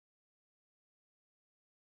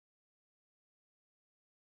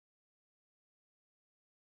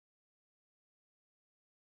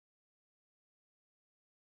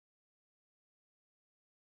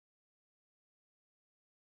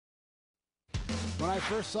When I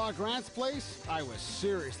first saw Grant's place, I was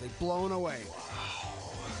seriously blown away.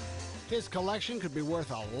 His collection could be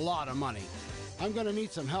worth a lot of money. I'm going to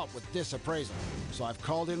need some help with this appraisal, so I've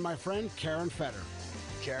called in my friend Karan Feder.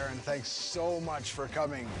 Karen, thanks so much for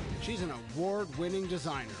coming. She's an award-winning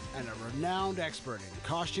designer and a renowned expert in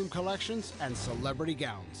costume collections and celebrity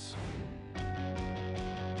gowns.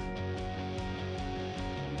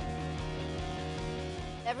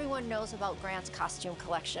 Everyone knows about Grant's costume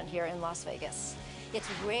collection here in Las Vegas. It's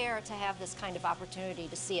rare to have this kind of opportunity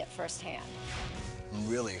to see it firsthand. I'm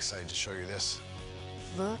really excited to show you this.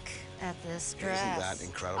 Look at this dress. Isn't that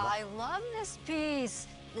incredible? I love this piece.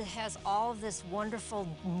 It has all of this wonderful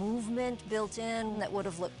movement built in that would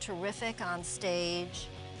have looked terrific on stage.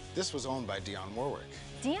 This was owned by Dionne Warwick.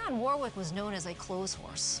 Dionne Warwick was known as a clothes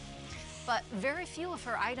horse, but very few of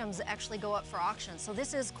her items actually go up for auction, so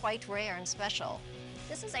this is quite rare and special.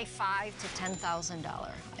 This is a $5,000 to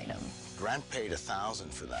 $10,000 item. Grant paid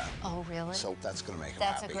 $1,000 for that. Oh, really? So that's going to make him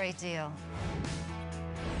That's happy. a great deal.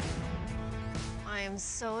 I am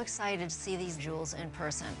so excited to see these jewels in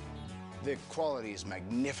person. The quality is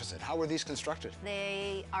magnificent. How were these constructed?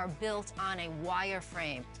 They are built on a wire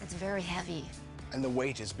frame. It's very heavy. And the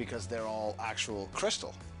weight is because they're all actual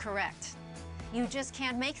crystal. Correct. You just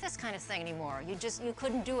can't make this kind of thing anymore. You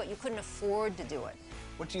couldn't do it. You couldn't afford to do it.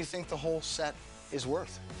 What do you think the whole set is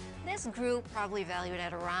worth? This group probably valued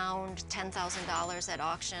at around $10,000 at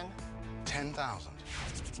auction. 10,000.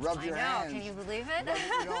 Rub your I know, hands. can you believe it?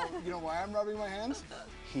 You know why I'm rubbing my hands?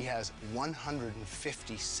 He has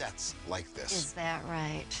 150 sets like this. Is that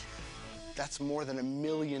right? That's more than $1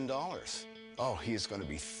 million. Oh, he's going to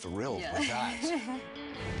be thrilled with that.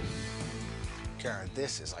 Karen,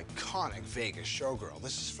 this is iconic Vegas Showgirl.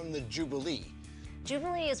 This is from the Jubilee.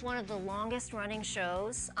 Jubilee is one of the longest running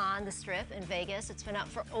shows on the Strip in Vegas. It's been up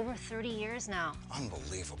for over 30 years now.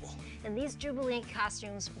 Unbelievable. And these Jubilee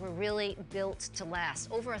costumes were really built to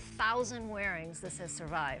last. Over 1,000 wearings, this has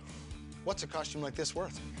survived. What's a costume like this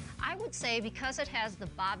worth? I would say because it has the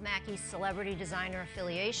Bob Mackie celebrity designer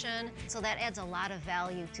affiliation, so that adds a lot of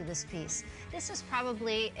value to this piece. This is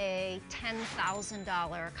probably a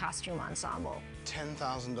 $10,000 costume ensemble.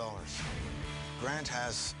 $10,000. Grant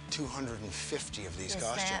has 250 of these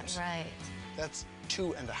costumes. Is that right? That's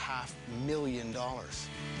 $2.5 million.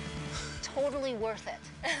 Totally worth it.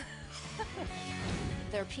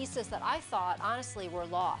 They're pieces that I thought, honestly, were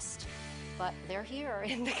lost, but they're here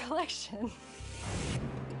in the collection.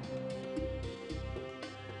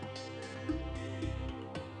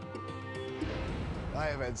 I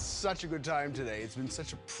have had such a good time today. It's been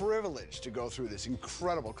such a privilege to go through this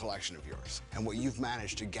incredible collection of yours. And what you've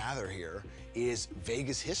managed to gather here is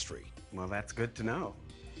Vegas history. Well, that's good to know.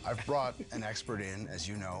 I've brought an expert in, as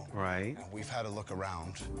you know. Right. And we've had a look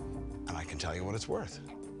around, and I can tell you what it's worth.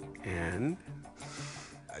 And?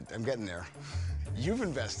 I'm getting there. You've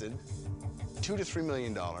invested $2 to $3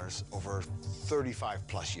 million over 35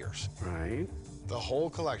 plus years. Right. The whole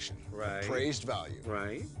collection. Right. Appraised value.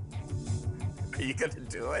 Right. Are you gonna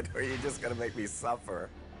do it, or are you just gonna make me suffer?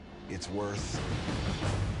 It's worth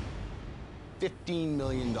 $15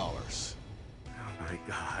 million. Oh my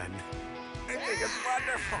God. I think it's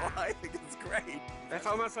wonderful. I think it's great. That's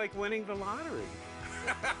almost like winning the lottery.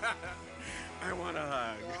 I want a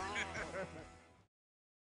hug.